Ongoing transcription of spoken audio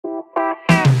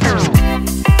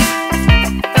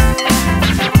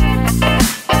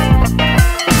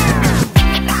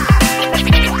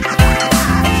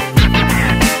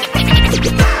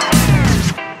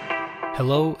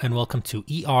welcome to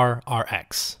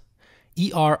ERRX.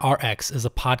 ERRX is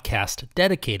a podcast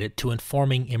dedicated to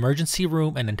informing emergency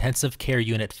room and intensive care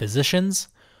unit physicians,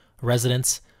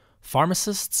 residents,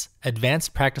 pharmacists,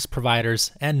 advanced practice providers,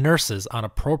 and nurses on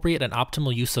appropriate and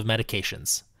optimal use of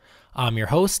medications. I'm your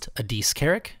host, Adis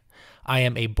Carrick. I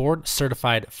am a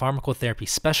board-certified pharmacotherapy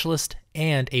specialist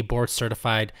and a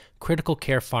board-certified critical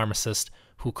care pharmacist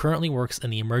who currently works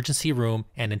in the emergency room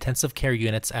and intensive care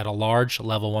units at a large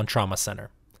Level 1 trauma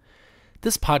center.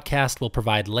 This podcast will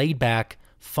provide laid-back,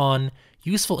 fun,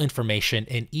 useful information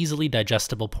in easily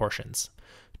digestible portions.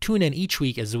 Tune in each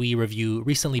week as we review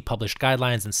recently published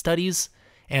guidelines and studies,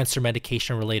 answer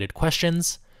medication-related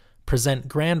questions, present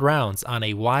grand rounds on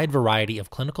a wide variety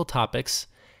of clinical topics,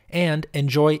 and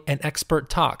enjoy an expert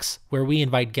talks where we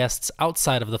invite guests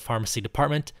outside of the pharmacy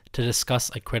department to discuss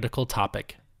a critical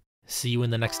topic. See you in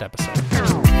the next episode.